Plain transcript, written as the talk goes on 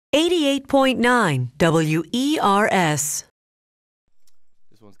88.9 WERS.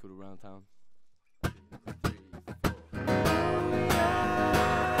 This one's called Around Town.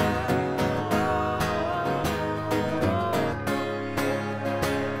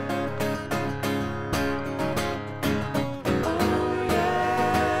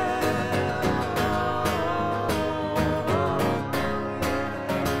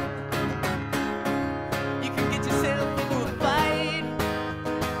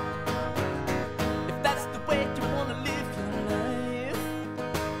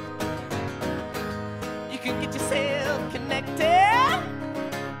 Get yourself connected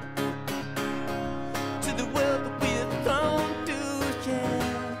to the world that we're thrown to, yeah.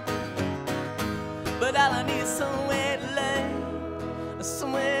 But all I need is somewhere to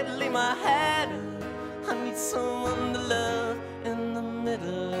lay my head. I need someone to love in the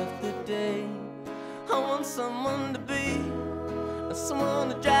middle of the day. I want someone to be, someone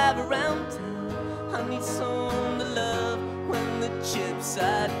to drive around town. I need someone to love when the chips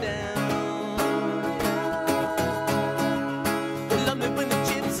are down.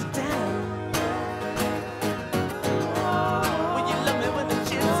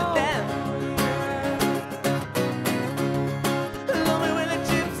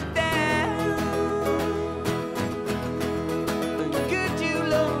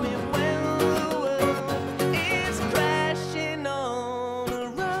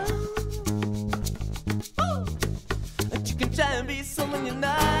 Try and be someone you're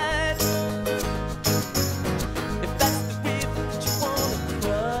not. If that's the river that you wanna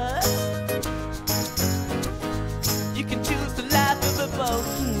cross, you can choose the life of a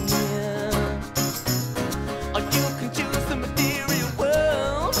bohemian, or you can choose the material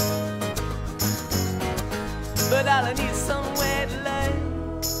world. But all I need is somewhere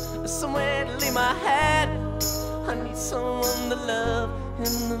to lay my head. I need someone to love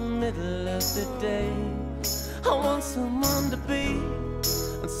in the middle of the day. I want someone to be,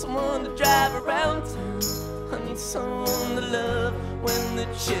 and someone to drive around town. I need someone to love when the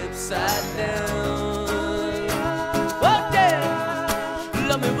chips are down. Oh yeah,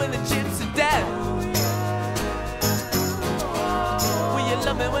 love me when the chips are down. Will you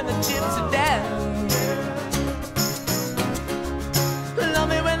love me when the chips are down? Love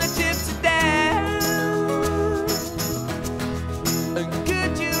me when the chips are down. And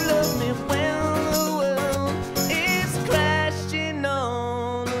could you love me when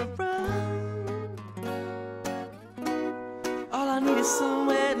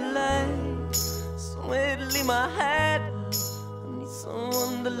somewhere to lay my head. I need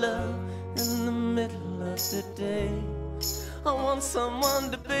someone to love in the middle of the day. I want someone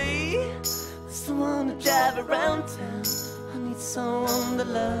to be, someone to drive around town. I need someone to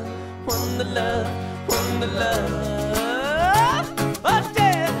love, one to love, one to love. Oh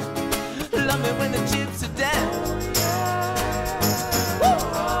yeah, love me when the chips are down. Woo!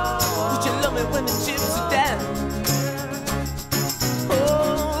 Would you love me when the chips are down?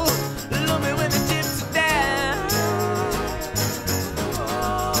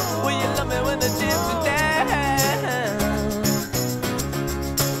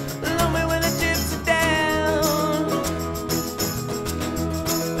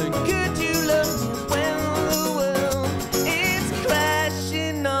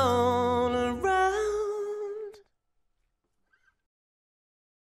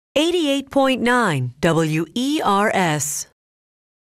 .9 WERS.